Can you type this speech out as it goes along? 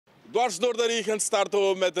Dwars door de regen starten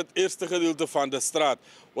we met het eerste gedeelte van de straat.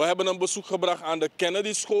 We hebben een bezoek gebracht aan de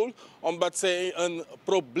Kennedyschool omdat zij een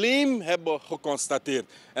probleem hebben geconstateerd.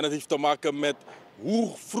 En dat heeft te maken met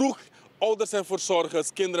hoe vroeg ouders en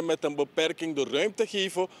verzorgers kinderen met een beperking de ruimte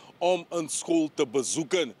geven om een school te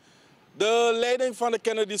bezoeken. De leiding van de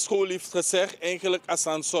Kennedyschool heeft gezegd eigenlijk als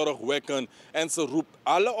aan zorgwekkend. En ze roept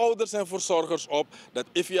alle ouders en verzorgers op dat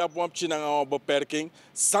if je hebt een beperking,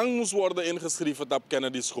 sang moest worden ingeschreven op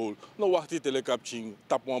Kennedyschool. Nou wacht je telkens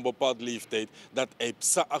op een bepaalde leeftijd. Dat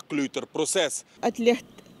is een kleuterproces. Het ligt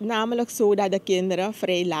namelijk zo dat de kinderen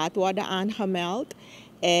vrij laat worden aangemeld.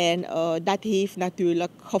 En dat heeft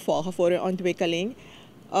natuurlijk gevolgen voor hun ontwikkeling.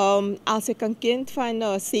 Als ik een kind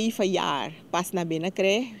van 7 jaar pas naar binnen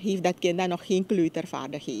krijg, heeft dat kind dan nog geen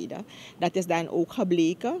kleutervaardigheden. Dat is dan ook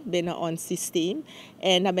gebleken binnen ons systeem.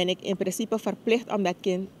 En dan ben ik in principe verplicht om dat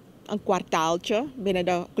kind een kwartaaltje binnen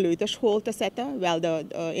de kleuterschool te zetten, wel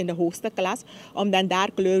in de hoogste klas, om dan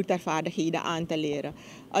daar kleutervaardigheden aan te leren.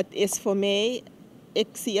 Het is voor mij, ik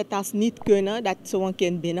zie het als niet kunnen dat zo'n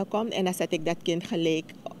kind binnenkomt en dan zet ik dat kind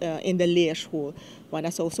gelijk in de leerschool. Want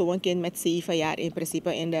dan zou zo'n kind met 7 jaar in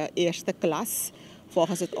principe in de eerste klas,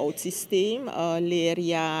 volgens het oud systeem,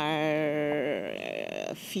 leerjaar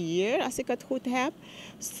 4, als ik het goed heb,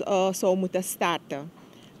 zou moeten starten.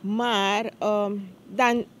 Maar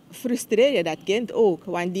dan frustreer je dat kind ook,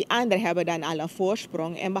 want die anderen hebben dan al een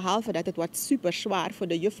voorsprong. En behalve dat, het wordt super zwaar voor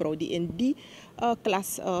de juffrouw die in die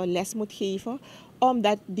klas les moet geven,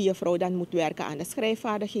 omdat die juffrouw dan moet werken aan de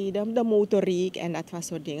schrijfvaardigheden, de motoriek en dat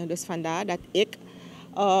soort dingen. Dus vandaar dat ik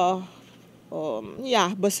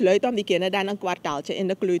besluit om die kinderen dan een kwartaaltje in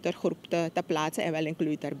de kleutergroep te plaatsen en wel in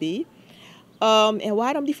kleuter B. En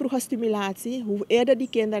waarom die vroege stimulatie? Hoe eerder die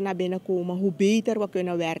kinderen naar binnen komen, hoe beter we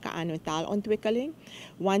kunnen werken aan hun taalontwikkeling.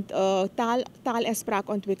 Want taal- en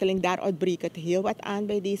spraakontwikkeling, daar ontbreekt het heel wat aan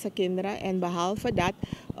bij deze kinderen. En behalve dat,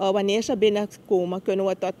 wanneer ze binnenkomen, kunnen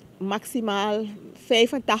we tot maximaal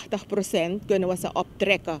 85% kunnen we ze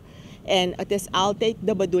optrekken. En het is altijd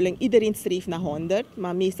de bedoeling, iedereen streeft naar 100,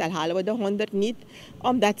 maar meestal halen we de 100 niet,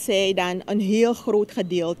 omdat zij dan een heel groot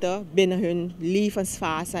gedeelte binnen hun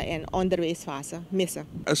levensfase en onderwijsfase missen.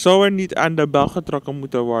 Zou er niet aan de bel getrokken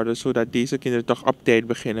moeten worden, zodat deze kinderen toch op tijd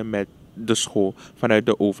beginnen met de school vanuit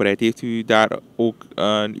de overheid? Heeft u daar ook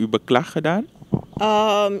uw beklag gedaan?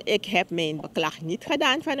 Ik heb mijn beklag niet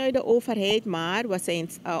gedaan vanuit de overheid, maar we zijn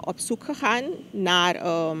op zoek gegaan naar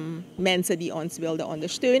mensen die ons wilden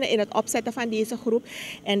ondersteunen in het opzetten van deze groep.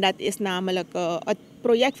 En dat is namelijk het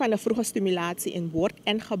project van de vroege stimulatie in woord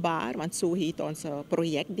en gebaar, want zo heet ons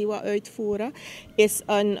project die we uitvoeren, is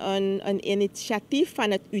een initiatief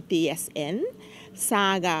van het UTSN.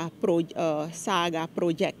 Saga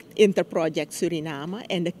Project, Interproject Suriname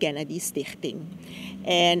en de Kennedy Stichting.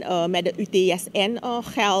 En met de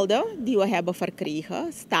UTSN-gelden die we hebben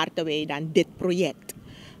verkregen, starten wij dan dit project.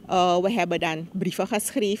 We hebben dan brieven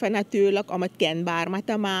geschreven natuurlijk om het kenbaar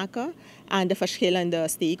te maken aan de verschillende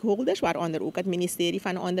stakeholders, waaronder ook het ministerie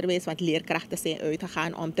van Onderwijs, want leerkrachten zijn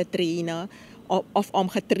uitgegaan om te trainen of om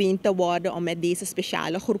getraind te worden om met deze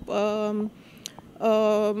speciale groep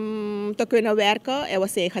te kunnen werken. En we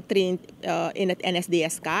zijn getraind in het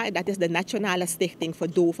NSDSK, dat is de Nationale Stichting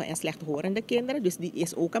voor Dove en Slechthorende Kinderen. Dus die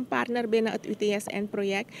is ook een partner binnen het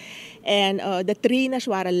UTSN-project. En de trainers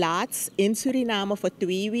waren laatst in Suriname voor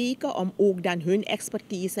 2 weken om ook dan hun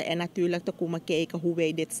expertise en natuurlijk te komen kijken hoe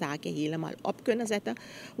wij dit zaakje helemaal op kunnen zetten.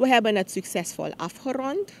 We hebben het succesvol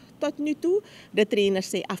afgerond tot nu toe. De trainers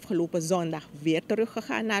zijn afgelopen zondag weer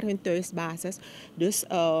teruggegaan naar hun thuisbasis. Dus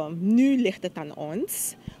nu ligt het aan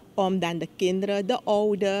ons om dan de kinderen, de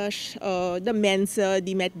ouders, de mensen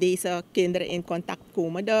die met deze kinderen in contact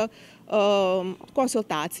komen, de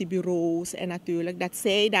consultatiebureaus en natuurlijk dat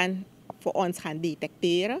zij dan voor ons gaan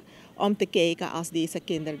detecteren om te kijken als deze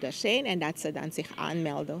kinderen er zijn en dat ze dan zich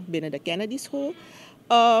aanmelden binnen de Kennedyschool.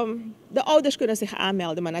 De ouders kunnen zich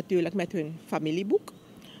aanmelden, maar natuurlijk met hun familieboek.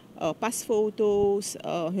 Pasfoto's,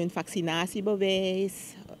 hun vaccinatiebewijs,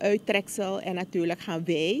 uittreksel en natuurlijk gaan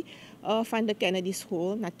wij van de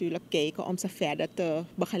Kennedyschool natuurlijk kijken om ze verder te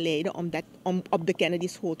begeleiden om op de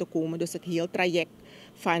Kennedyschool te komen. Dus het hele traject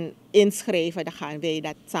van inschrijven, dan gaan wij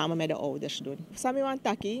dat samen met de ouders doen. Sami wan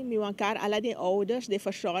taki, mi wan kar alla de ouders, de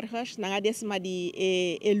verzorgers, nanga des ma di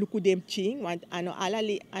luku dem ching, want ano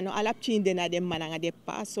ala ching de na dem mananga de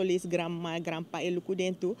pa, solis grandma, grandpa luku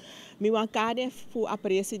den tu. Mi wan kar de fu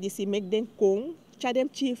apresi di si mek den kong dem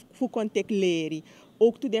chief fu contact leri.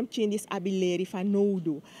 Ook to dem chin dis abileri van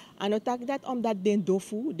nodu. En otak dat omdat den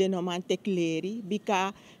dofu, den oman tek leri,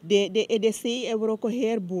 bika de EDC evroko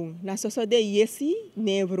herboom. Na so de yesi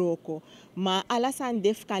ne evroko. Maar alles aan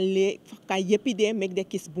def kan jepi de mek de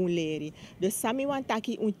kisboom leri. Dus sami wan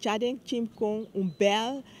taki un chaden chim kon un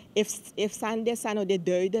bel, if sande sano de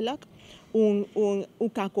duidelijk. Un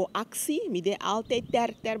kanko actie, mi de altijd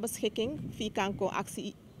ter beschikking. Fi kanko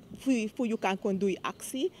actie. Voor je kan doen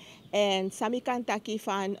actie. En sami kan taki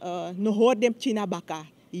van no hoor dem china baka.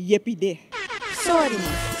 Jepide. Sorry,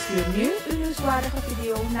 stuur nu uw nieuwswaardige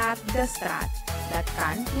video naar De Straat. Dat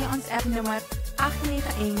kan via ons appnummer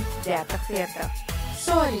 891 3040.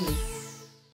 Sorry.